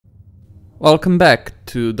Welcome back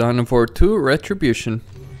to Dawn of War 2 Retribution.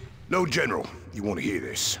 Lord General, you want to hear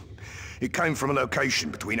this? It came from a location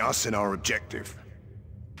between us and our objective.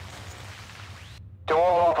 To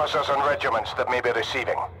all officers and regiments that may be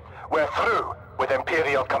receiving, we're through with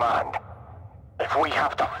Imperial Command. If we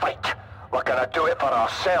have to fight, we're gonna do it for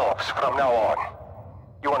ourselves from now on.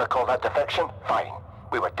 You wanna call that defection? Fine.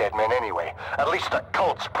 We were dead men anyway. At least the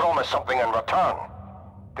cults promised something in return.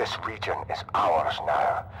 This region is ours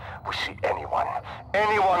now. We see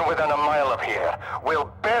anyone within a mile of here,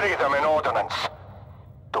 we'll bury them in ordnance.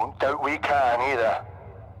 Don't doubt we can either.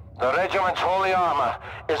 The regiment's holy armor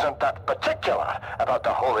isn't that particular about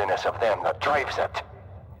the holiness of them that drives it.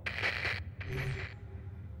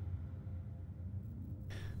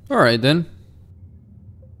 Alright then.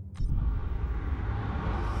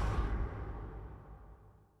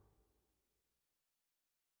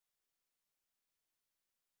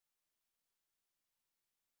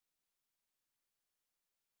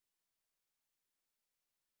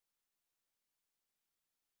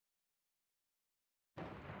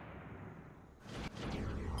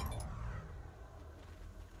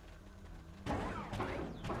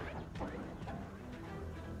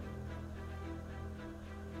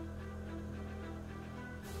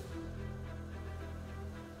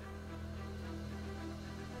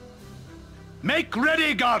 Make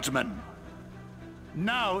ready, guardsmen!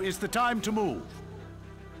 Now is the time to move.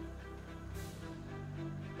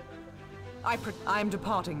 I'm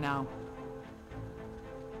departing now.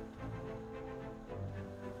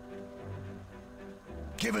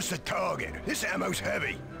 Give us the target. This ammo's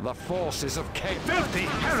heavy. The forces of chaos. Filthy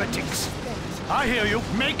heretics! I hear you.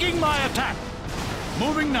 Making my attack.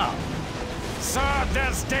 Moving now. Sir,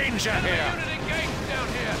 there's danger here.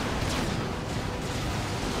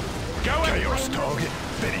 Chaos target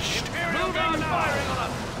finished.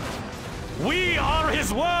 We are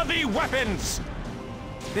his worthy weapons.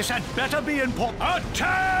 This had better be important.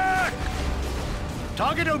 Attack!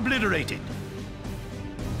 Target obliterated.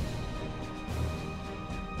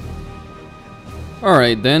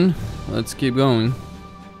 Alright then, let's keep going.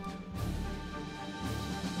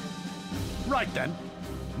 Right then.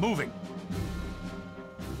 Moving.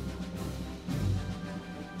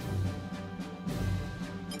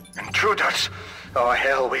 Intruders! Oh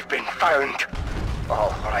hell, we've been found!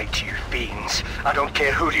 All right, you fiends. I don't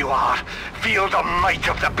care who you are. Feel the might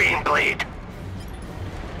of the Baneblade!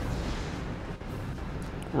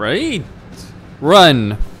 Right?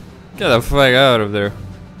 Run! Get the fuck out of there.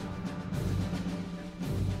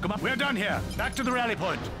 Come on, we're done here. Back to the rally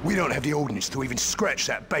point. We don't have the ordnance to even scratch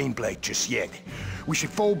that Baneblade just yet. We should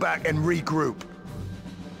fall back and regroup.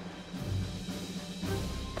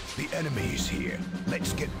 The enemy is here.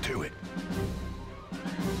 Let's get to it.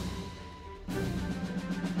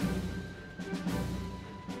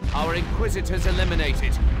 Our Inquisitors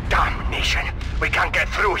eliminated. Damnation! We can't get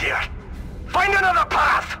through here! Find another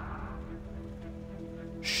path!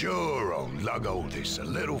 Sure, I'll lug this a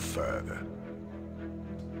little further.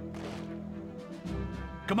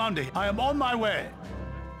 Commander, I am on my way.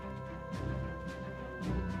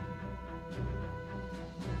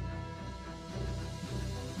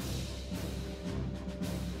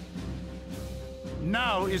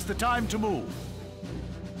 Now is the time to move.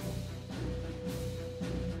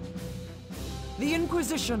 The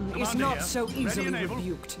Inquisition is Commander not here. so Ready easily and able.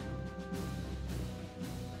 rebuked.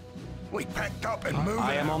 We packed up and moving.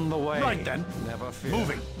 I am on the way. Right then. Never fear.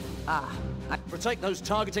 Moving. Protect those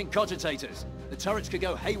targeting cogitators. The turrets could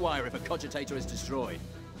go haywire if a cogitator is destroyed.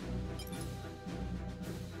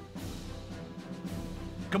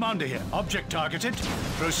 Commander here. Object targeted.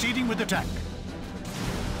 Proceeding with attack.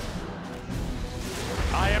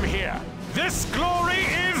 I am here. This glory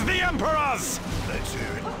is the Emperor's! Let's hear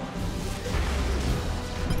it.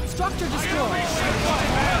 Structure destroyed.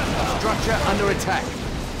 Structure under attack.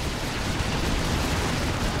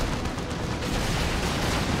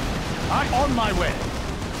 I'm on my way.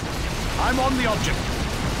 I'm on the object.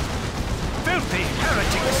 Filthy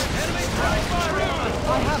heretics!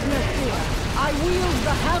 I have no fear. I wield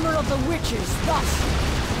the hammer of the witches, thus.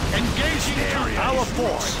 Engaging our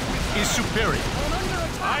force is superior.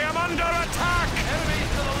 I am under attack! Enemies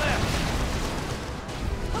to the left!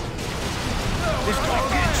 This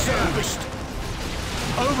target serviced.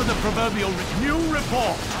 Over the proverbial new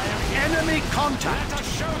report. Enemy contact. To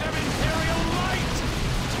show them Imperial light!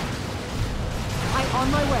 I'm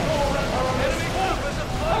on my way.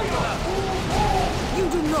 You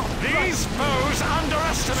do not. These foes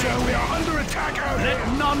underestimate So we me! are under attack out here.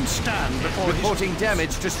 Let none stand before Reporting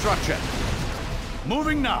damage to structure.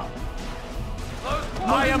 Moving now.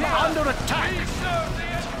 I am under attack.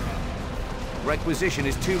 Requisition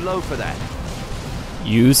is too low for that.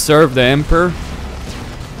 You serve the Emperor?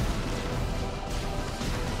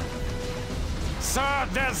 Sir,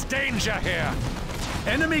 there's danger here.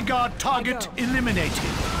 Enemy guard target eliminated.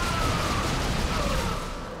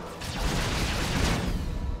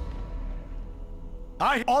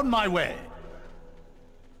 On my way.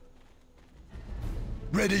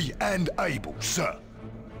 Ready and able, sir.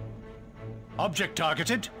 Object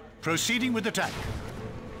targeted. Proceeding with attack.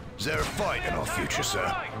 Is there a fight in our future,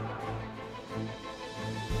 sir?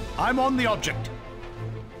 I'm on the object.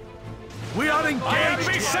 We are engaged.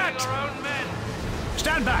 Be set!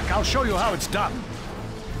 Stand back. I'll show you how it's done.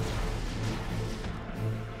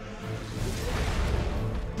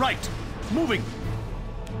 Right. Moving.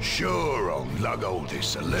 Sure, I'll lug all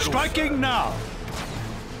this a little. Striking now.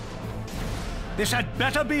 This had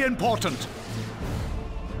better be important.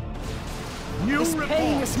 New This report.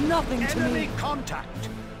 pain is nothing to Enemy me. contact.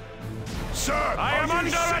 Sir, I am under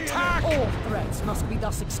attack! All threats must be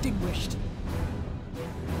thus extinguished.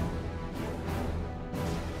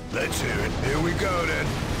 Let's hear it. Here we go, then.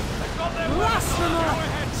 Blasphemer!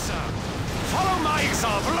 Follow my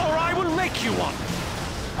example, or I will make you one.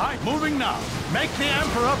 Moving now. Make the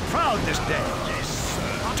Emperor proud this day.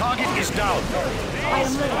 Target is down. I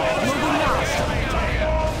am ready. Moving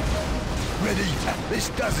now. Ready? This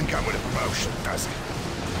doesn't come with a promotion, does it?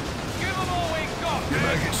 Give them all we got. You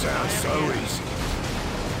make it sound so easy.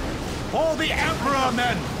 For the Emperor,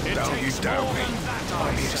 men. Don't you doubt me.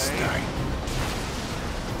 I'm here to stay.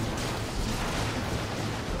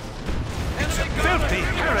 Filthy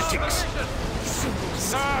heretics.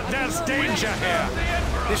 Sir, there's danger here.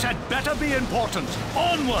 This had better be important.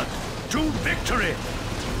 Onward to victory.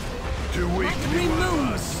 Too weak to be one of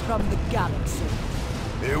Removed us. from the galaxy.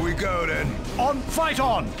 Here we go, then. Fight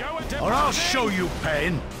on, or I'll show you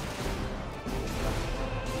pain.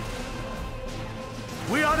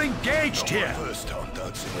 We are engaged here. First time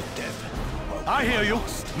dancing with death. I hear you.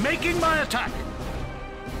 Making my attack.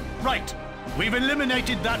 Right. We've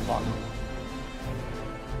eliminated that one.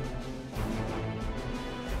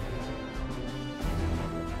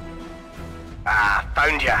 Ah,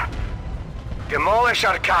 found ya. Demolish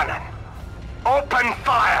our cannon. Open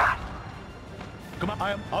fire! Come on,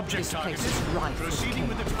 I am object This place targeted. is rife with Proceeding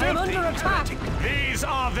with the chaos. I am filthy under attack. heretic. These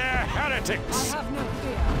are their I heretics. have no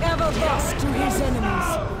fear. Ever thus to his enemies.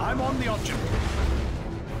 I'm on the object.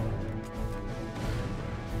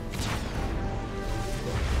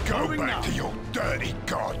 Go Moving back now. to your dirty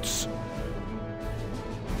gods.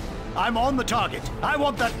 I'm on the target. I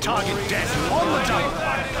want that target dead. On the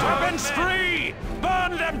target. Weapons free!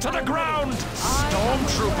 Burn them to the ground!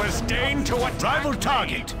 Stormtroopers deign to attack. Rival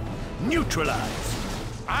target. Neutralized.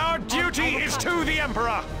 Our duty is to the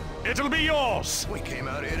Emperor. It'll be yours. We came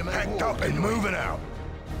out here to make packed up and moving out.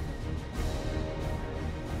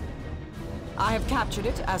 I have captured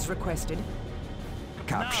it as requested.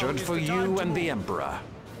 Captured for you and the Emperor.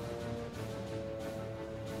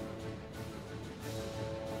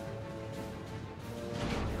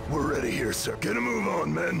 We're ready here, sir. Get a move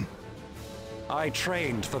on, men. I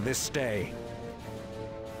trained for this day.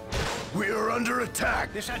 We are under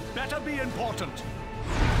attack. This had better be important.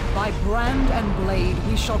 By brand and blade,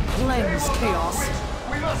 we shall cleanse chaos.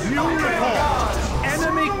 New report.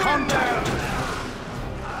 Enemy contact.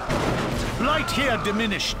 Light here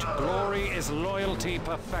diminished. Glory is loyalty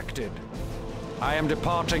perfected. I am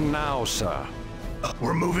departing now, sir.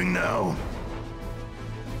 We're moving now.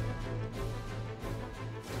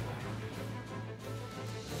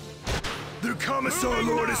 The Commissar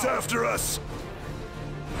Lord is after us.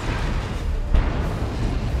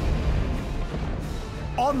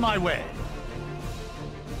 On my way.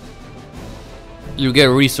 You get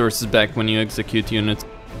resources back when you execute units.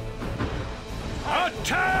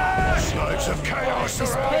 Attack! Snipes of chaos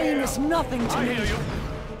This are pain is nothing to I me. hear you.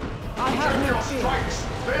 I have no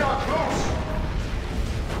fear. They are close.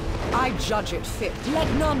 I judge it fit.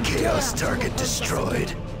 Let none Chaos dare to target oppose us.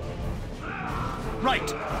 destroyed.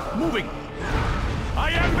 Right. Moving.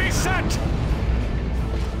 I am beset!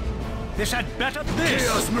 This had better... This!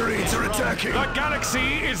 Chaos Marines are attacking. The galaxy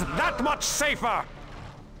is that much safer!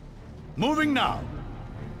 Moving now.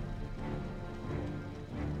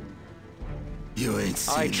 You ain't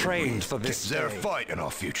seen I it. trained for this Is there a day. fight in our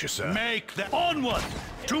future, sir? Make the... Onward!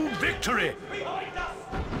 To victory!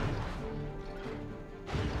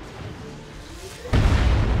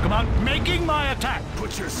 Come on, making my attack!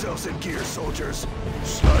 Put yourselves in gear, soldiers.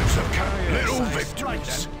 Snipes of chaos. Little Right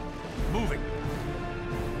victories. then. Moving.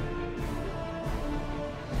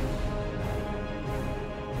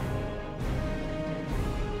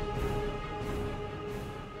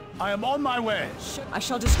 I am on my way. I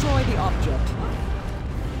shall destroy the object.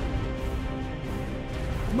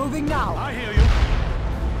 Moving now. I hear you.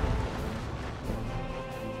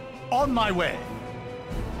 On my way.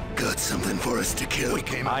 Got something for us to kill.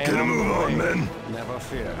 I am Gonna move on, men. Never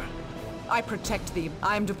fear. I protect thee.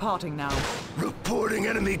 I am departing now. Reporting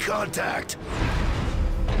enemy contact.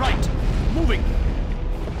 Right. Moving.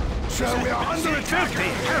 So we are under attack. Filthy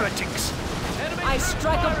heretics. I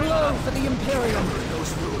strike a blow for the Imperium.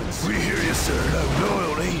 We hear you, sir. No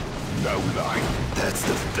loyalty, no life. That's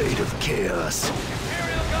the fate of chaos.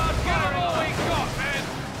 Imperial Guard, give them all we got, men!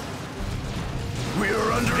 We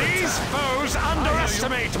are under These attack. foes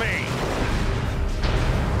underestimate me!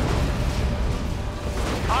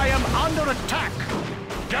 I am under attack.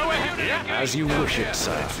 Go ahead. As you wish it,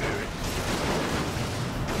 sir.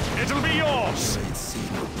 It'll be yours. Ain't seen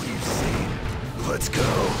what we've seen. Let's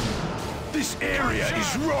go. This area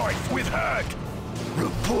is rife with hurt.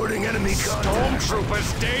 Reporting enemy contact.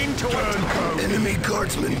 Stormtroopers deign to attack. Enemy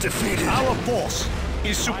guardsmen defeated. Our force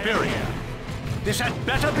is superior. This had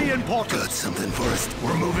better be important. Got something for us.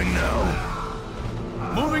 We're moving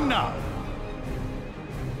now. Moving now.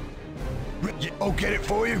 I'll get it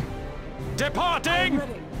for you. Departing!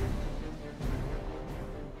 Ready.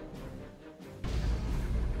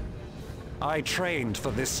 I trained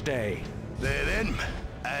for this day. There then,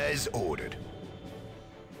 as ordered.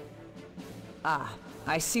 Ah,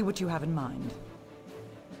 I see what you have in mind.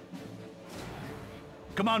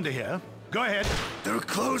 Commander here. Go ahead. They're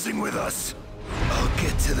closing with us. I'll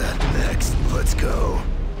get to that next. Let's go.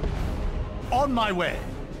 On my way.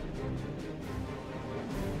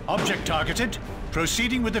 Object targeted.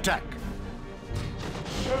 Proceeding with attack.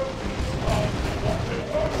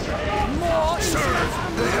 More Sir,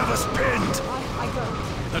 they have us pinned. I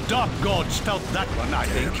go. The Dark Gods felt that one, I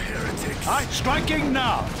Damn think. heretics. Aye, striking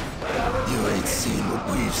now. You ain't seen what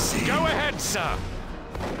we've seen. Go ahead, sir.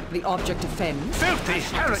 The object offends. Filthy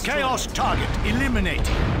Chaos target eliminated.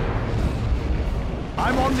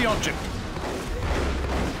 I'm on the object.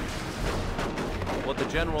 What the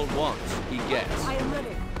General wants, he gets. I am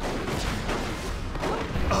ready.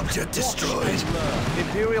 Object destroyed.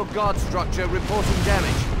 Imperial Guard structure reporting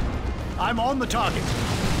damage. I'm on the target.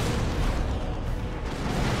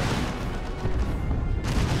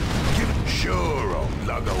 Sure, I'll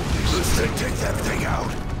lug all this. Let's take that thing out.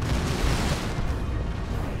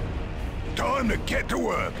 Time to get to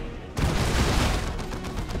work.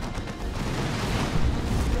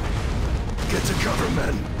 Get to cover,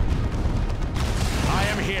 men. I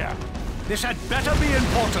am here. This had better be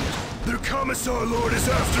important. The Commissar Lord is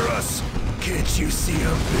after us. Can't you see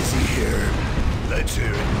I'm busy here? Let's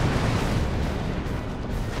hear it.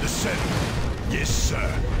 The Sentinel. Yes,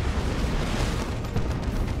 sir.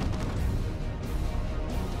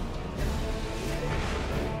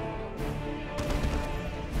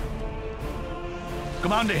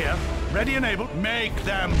 Commander here. Ready and able. Make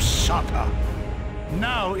them suffer.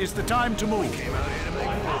 Now is the time to move. Came out here to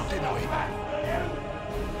make war, didn't we?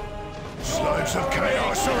 Slaves of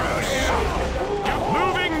chaos are us.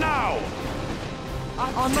 Moving now!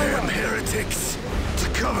 On my Damn way. heretics. To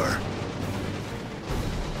cover.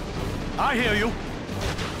 I hear you.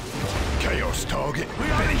 Chaos target. We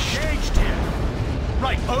are engaged here.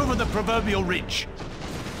 Right over the proverbial ridge.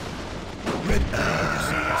 Red.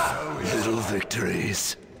 Little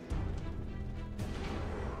victories.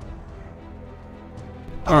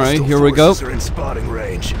 All right, Hostile here we go. forces are in spotting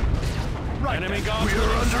range. Right. Enemy We guards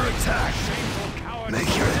are under attack.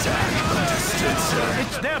 Make your attack. Understood, sir.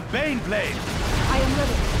 It's their Baneblade. I am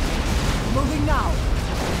ready. Moving now.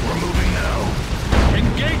 We're moving now.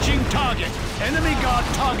 Engaging target. Enemy guard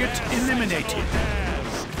target eliminated.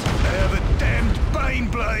 Have a damned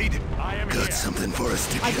Baneblade. I am Got here. something for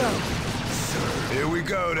us to I kill. go. Sir. Here we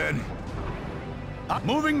go, then.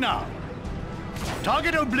 Moving now.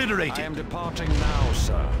 Target I obliterated. am departing now,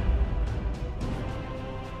 sir.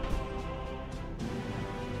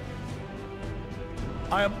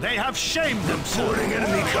 They have shamed themselves. Reporting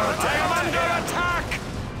enemy I am contact. under attack!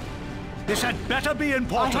 This had better be I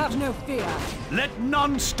important. have no fear. Let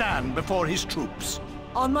none stand before his troops.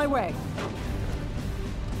 On my way.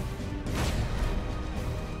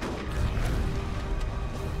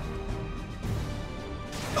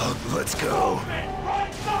 Oh, let's go.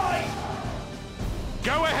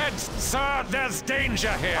 Go ahead, sir. There's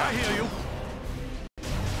danger here. I hear you.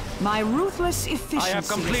 My ruthless efficiency I have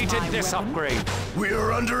completed is my this weapon. upgrade. We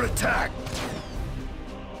are under attack.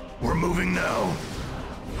 We're moving now.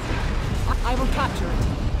 I will capture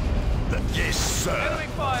it. Yes, sir.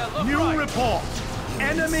 New report.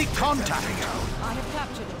 Enemy contact. I have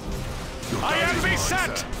captured it. I am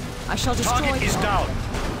beset! I shall destroy Target the is object. down.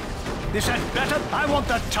 This had better. I want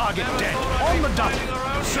that target dead. On the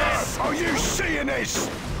double. Sir, are you seeing this?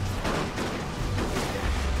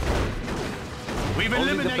 We've Only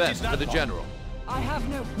the eliminated best that for the one. general. I have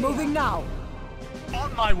no... Moving now.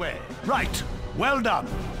 On my way. Right. Well done.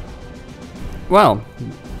 Well,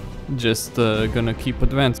 just gonna keep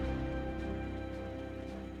advancing.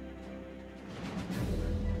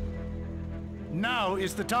 Now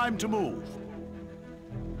is the time to move.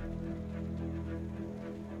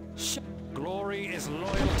 Glory is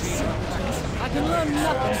loyalty. I can learn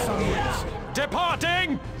nothing from you.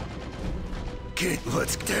 Departing!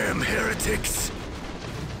 Let's damn heretics.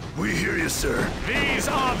 We hear you, sir. These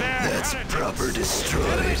are their That's heretics. proper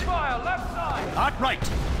destroyed. Fire, left side! Art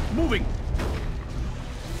right. Moving.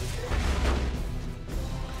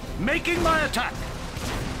 Making my attack.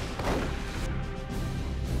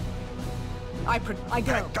 I go.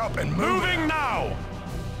 Packed up and Moving now!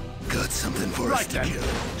 Got something for us Right to then. kill.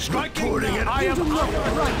 Striking Reporting now. it. I You am do not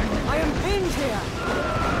right. I am pinned here.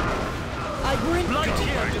 I bring Blight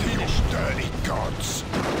here diminished. Dirty gods.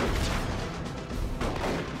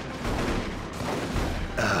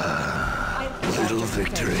 Little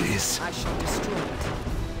victories. I shall destroy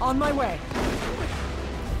it. On my way.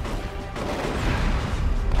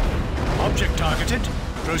 Object targeted.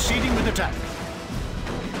 Proceeding with attack.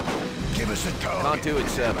 Give us a target. Can't do it,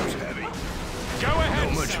 sir. Heavy. Go ahead,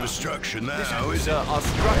 Not much sir. of a structure now, is it? Sir, our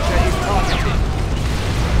structure is targeted.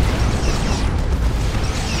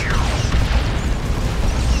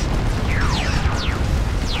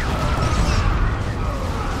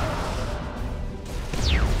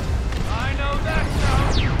 I know that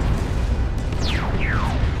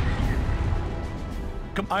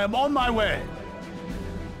sound. I am on my way.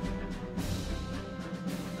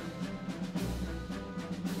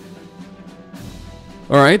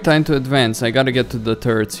 Alright, time to advance. I gotta get to the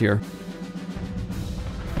turrets here.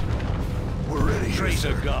 We're ready. here, Traitor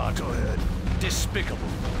sir. guard. Go ahead. Despicable.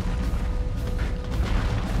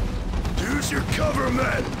 Use your cover,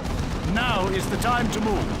 men. Now is the time to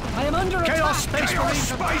move. I am under Chaos attack. Space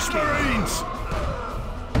Chaos Marines. Space Marines.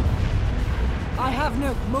 I have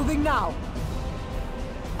no... Moving now.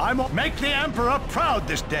 Make the Emperor proud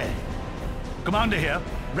this day. Commander here.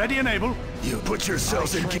 Ready and able. You put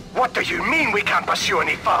yourselves in. What do you mean we can't pursue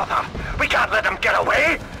any further? We can't let them get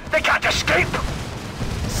away? They can't escape?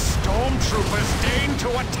 Stormtroopers deign to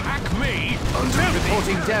attack me.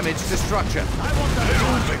 Reporting damage to structure. I want that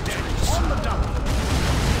target dead. On the double.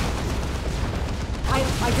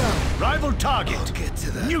 I go. Rival target. I'll get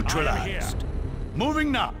to that. Neutralized.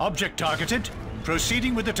 Moving now. Object targeted.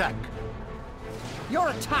 Proceeding with attack. Your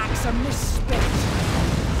attacks are misspent.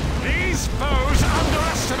 These foes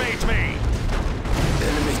underestimate me.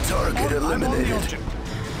 Enemy target I'm on the eliminated. object.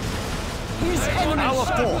 His enemy Our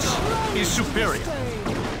shall force be is superior.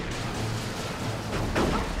 sustained.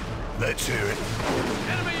 Let's hear it.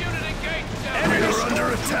 Enemy unit engaged. Enemy are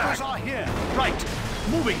under stormtroopers attack. are here. Right.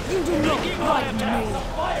 Moving. You do not Making my frighten attack.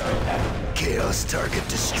 me. Chaos target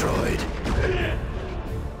destroyed.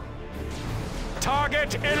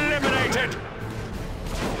 Target eliminated.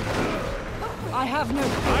 I have no...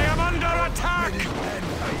 I am under attack.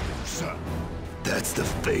 That's the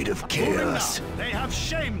fate of Moving now. chaos. They have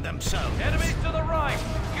shamed themselves. Enemies to the right.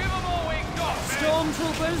 Give them all we got.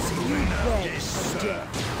 Stormtroopers, you beg for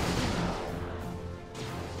death.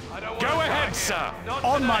 Go ahead, sir.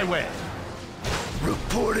 On my way.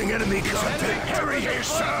 Reporting enemy contact. Hurry here,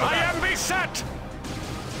 sir. I am beset.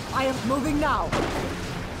 I am moving now.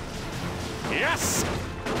 Yes.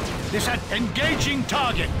 This had engaging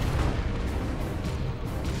target.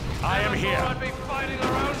 I am here.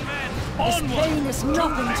 This pain is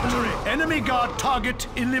nothing to me. Enemy guard target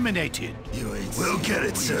eliminated. We'll get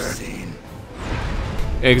it, sir.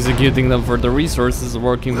 Executing them for the resources is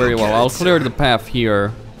working very We'll well. get I'll it, clear sir. the path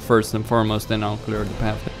here first and foremost, then I'll clear the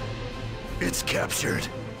path. It's captured.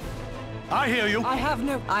 I hear you. I have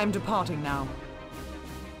no... I'm departing now.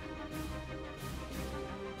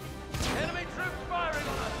 Enemy troops firing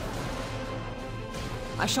on us.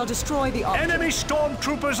 I shall destroy the object. Enemy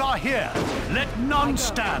stormtroopers are here. Let none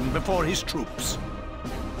stand before his troops.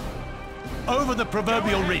 Over the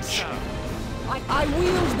proverbial ridge. I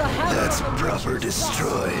wield the hammer That's of the proper witches.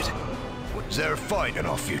 destroyed. Is there a fight in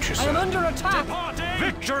our future, I am sir? under attack.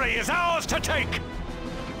 Victory is ours to take.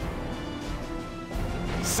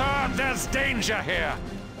 Sir, there's danger here.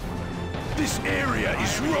 This area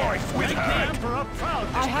is rife with Make the hurt. Emperor proud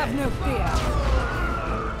this I have day. no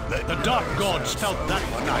fear. The Dark Gods felt that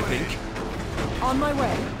one, I think. On my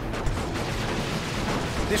way.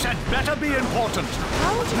 This had better be important.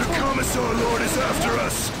 How would you The talk? Commissar Lord is after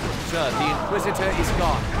us. Sir, the Inquisitor is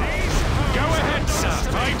gone. Go ahead, sir.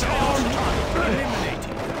 Fight on.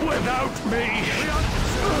 Eliminated. Without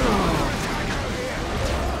me.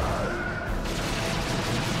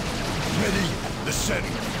 Ready, the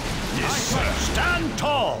setting. Yes, sir. Stand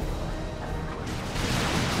tall.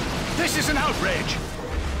 This is an outrage.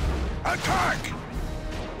 Attack!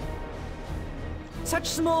 Such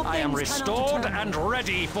small things I am cannot restored deter me. and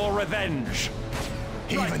ready for revenge.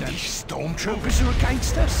 Even then. these stormtroopers Troopers are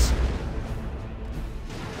against us.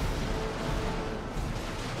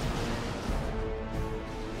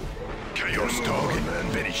 Chaos target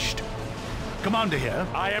finished. Commander here.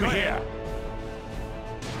 I am here.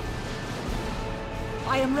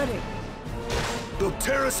 I am ready. They'll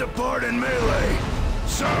tear us apart in melee.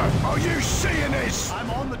 Sir, are you seeing this? I'm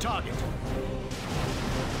on the target.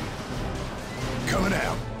 Coming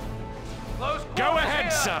out. Go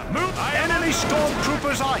ahead, sir. Move. Enemy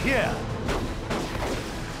stormtroopers are here.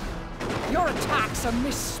 Your attacks are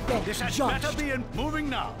misspent. This had judged. better be in moving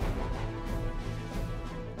now.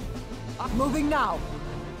 Moving now.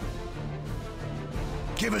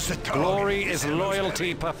 Give us a target. Glory is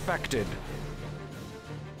loyalty perfected.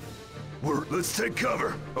 Let's take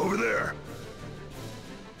cover. Over there.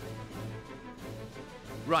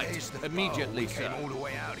 Right, immediately, sir. All the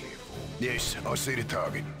way out here for. Yes, I see the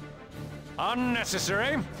target.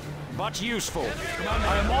 Unnecessary, but useful.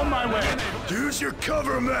 I am on my way. Use your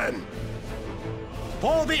cover, men.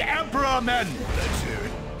 For the Emperor, men. Let's hear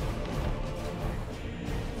it.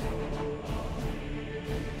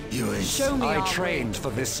 You ain't. Show me I our trained for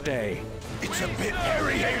this day. It's a bit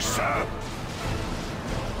airy here, sir.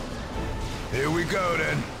 Here we go,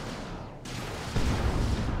 then.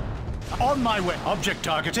 On my way. Object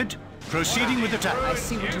targeted. Proceeding with attack. I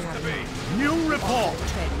see what you have done. New report.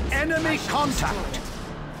 Enemy contact.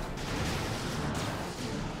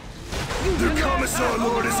 The Commissar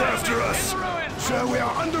Lord is after us. Sir, we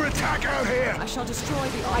are under attack out here. I shall destroy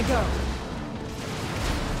the... I go.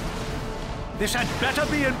 This had better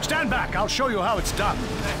be in... Stand back. I'll show you how it's done.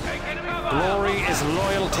 Glory is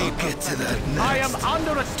loyalty. I'll get to that next. I am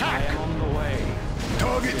under attack. On the way.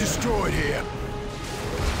 Target destroyed here.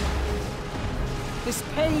 This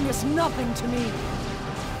pain is nothing to me.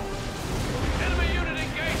 Enemy unit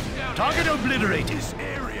engaged down. Target obliterated. This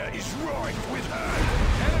area is rife with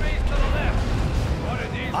her. Enemies to the left. What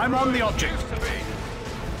are these I'm on the ruins object. used to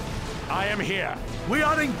be? I am here. We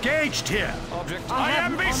are engaged here. Object. I I am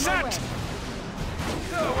have on my beset. way.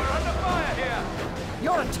 So we're under fire here.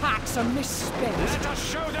 Your attacks are misspent. Let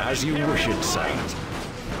us show them As you wish it, sir.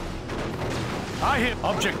 I hit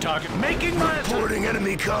object target. Making my attack. Reporting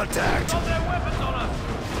enemy contact. Got their weapons on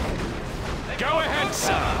us. Go ahead,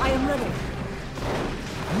 sir. I am ready.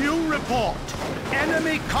 New report.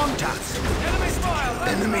 Enemy contact. Enemy fire.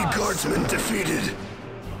 Enemy guardsmen defeated.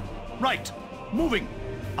 Right. Moving.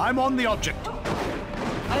 I'm on the object.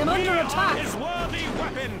 I am under attack. His worthy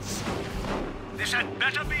weapons. This had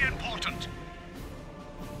better be important.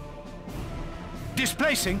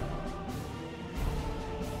 Displacing.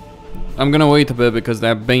 I'm gonna wait a bit because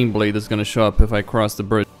that Bane Blade is gonna show up if I cross the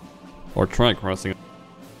bridge. Or try crossing it.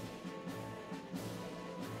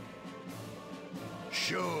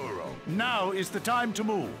 Sure. Now is the time to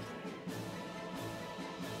move.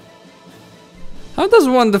 How does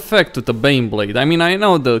one defect with the Bane Blade? I mean, I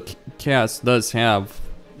know the cast does have,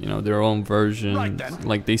 you know, their own version. Right then.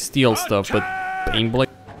 Like, they steal stuff, but Bane Blade?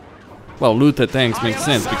 Well, looted tanks makes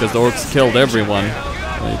sense because the orcs killed everyone.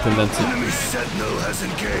 Right, and that's it. Enemy sentinel has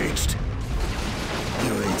engaged.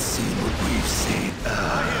 You ain't seen what we've seen.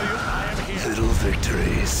 Little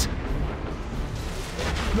victories.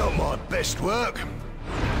 Not my best work.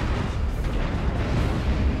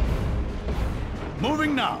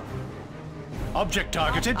 Moving now. Object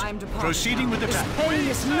targeted. I'm departing. Proceeding with This attack. pain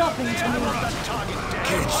is nothing to me.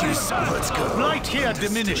 Can't you see? Let's go. Light here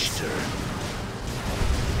diminished.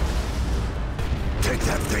 Take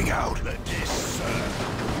that thing out. Yes,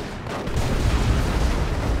 sir.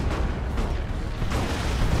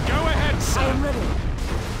 Go ahead, I sir. am ready.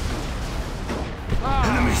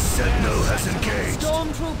 Enemy sentinel has engaged.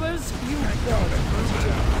 Stormtroopers, you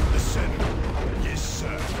beg. The sentinel. Yes,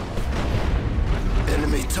 sir.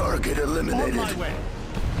 Enemy target On eliminated. my way.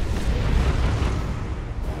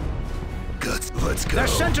 Guts, let's go. Their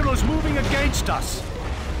sentinels moving against us.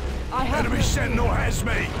 I have Enemy sentinel has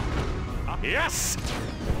me. Yes.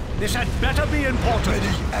 This had better be important. Ready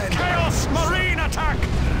and Chaos Marine attack.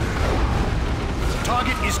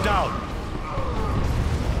 Target is down.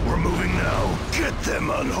 we're moving now. Get them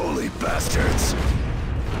unholy bastards.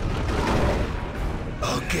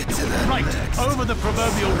 I'll get to that Right, next. over the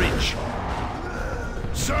proverbial ridge.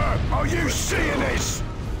 Sir, are you seeing this?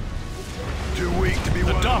 Too weak to be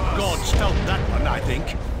The one Dark of us. Gods felt that one, I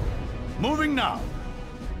think. Moving now.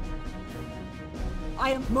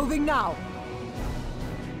 I am moving now.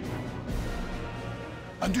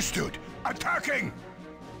 Understood. Attacking!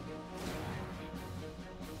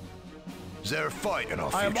 Is there a fight in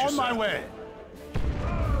our future, I am on my sir? way.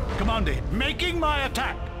 Commander, making my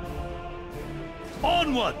attack.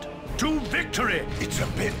 Onward to victory. It's a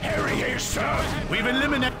bit hairy here, sir. We've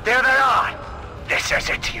eliminated... There they are! This is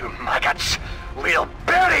it, you maggots! We'll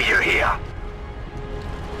bury you here!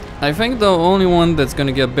 I think the only one that's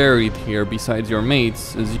gonna get buried here, besides your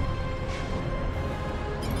mates, is...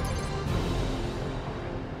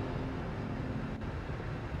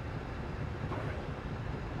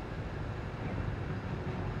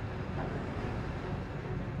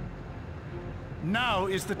 Now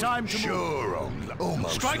is the time to move. Sure,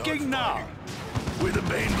 almost. Striking now. With the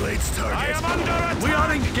Baneblade's target. I am under attack. We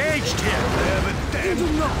are engaged here. Have a damn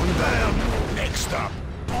down. Next up.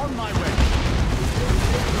 On my way.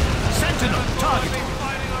 Sentinel, targeting.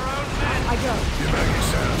 I go. You make it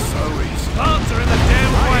sound so easy. Bombs are in the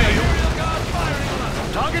damn way! Imperial Guard firing on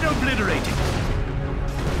us. Target obliterated.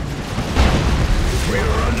 We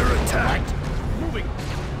are under attack. Moving.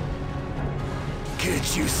 Can't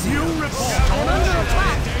you see? New report. I'm under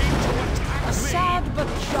attack. A sad but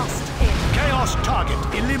just end. Chaos target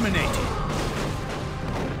eliminated.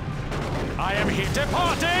 I am here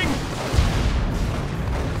departing!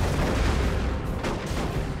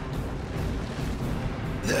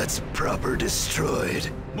 That's proper destroyed.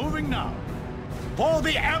 Moving now. For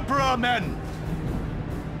the Emperor, men!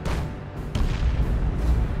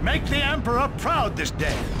 Make the Emperor proud this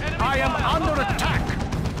day. I am under attack.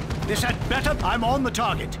 This had better... I'm on the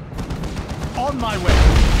target. On my way.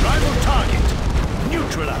 Rival target.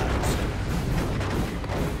 Neutralized.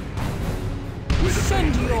 With the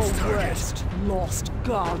Send your Baneblade's target. worst, lost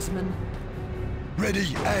guardsman.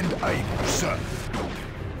 Ready and able, sir.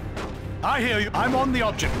 I hear you. I'm on the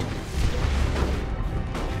object.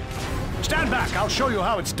 Stand back. I'll show you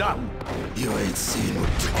how it's done. You ain't seen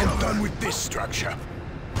what to come. I'm done with this structure.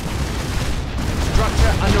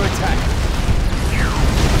 Structure under attack.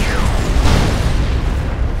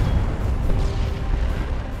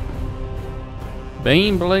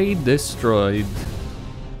 Baneblade destroyed.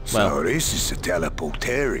 So this is the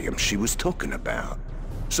teleportarium she was talking about.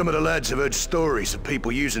 Some of the lads have heard stories of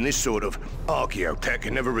people using this sort of archaeotech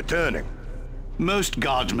and never returning. Most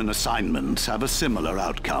Guardsman assignments have a similar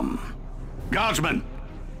outcome. Guardsmen,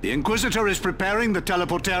 the Inquisitor is preparing the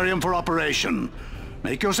teleportarium for operation.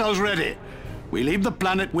 Make yourselves ready. We leave the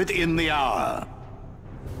planet within the hour.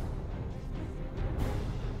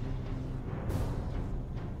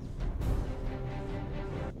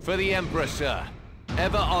 For the Emperor, sir.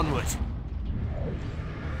 Ever onward.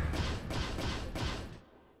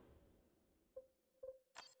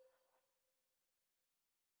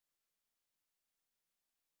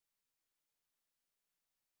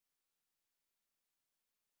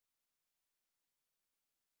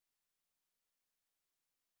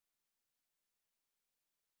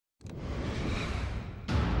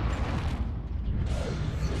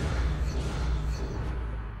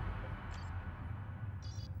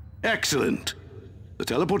 Excellent. The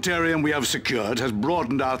teleportarium we have secured has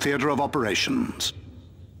broadened our theater of operations.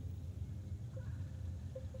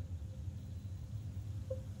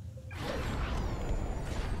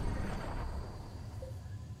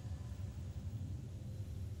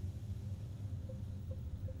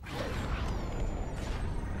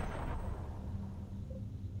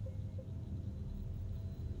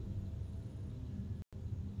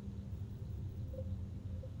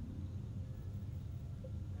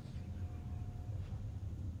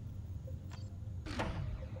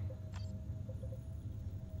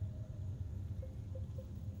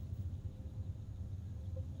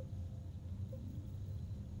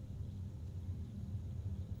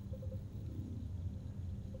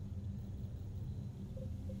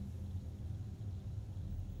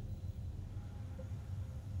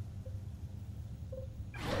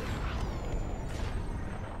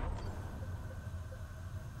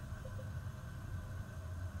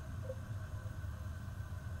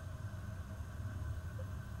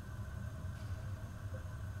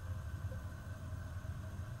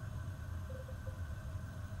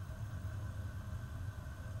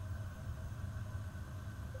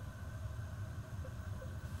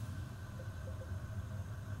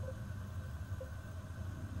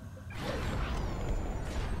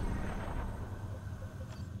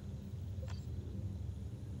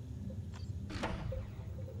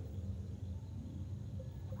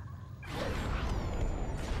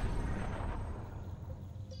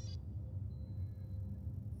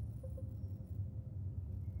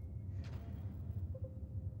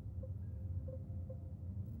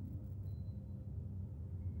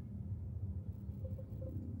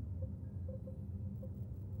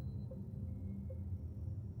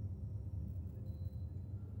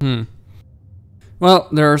 Well,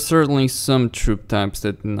 there are certainly some troop types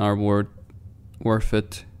that are worth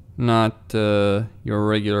it. Not your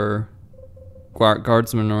regular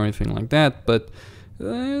guardsmen or anything like that, but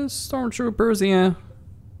stormtroopers, yeah.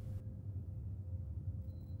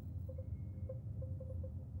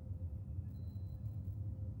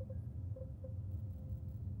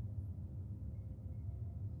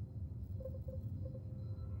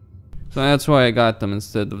 So that's why I got them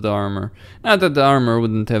instead of the armor. Not that the armor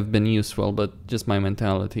wouldn't have been useful, but just my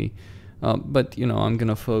mentality. But, you know, I'm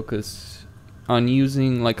gonna focus on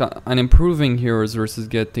using, like, on improving heroes versus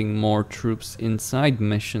getting more troops inside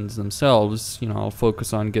missions themselves. You know, I'll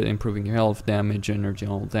focus on improving your health, damage, energy,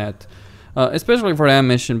 all that. Especially for that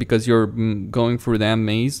mission, because you're going through that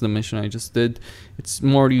maze, the mission I just did. It's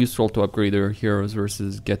more useful to upgrade your heroes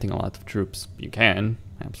versus getting a lot of troops. You can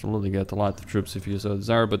absolutely get a lot of troops if you so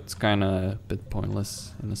desire, but it's kind of a bit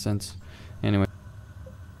pointless in a sense. Anyway.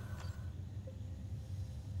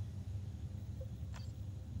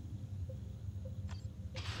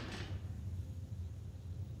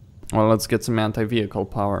 Well, let's get some anti-vehicle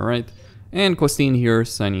power, right? And Costin here,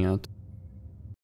 signing out.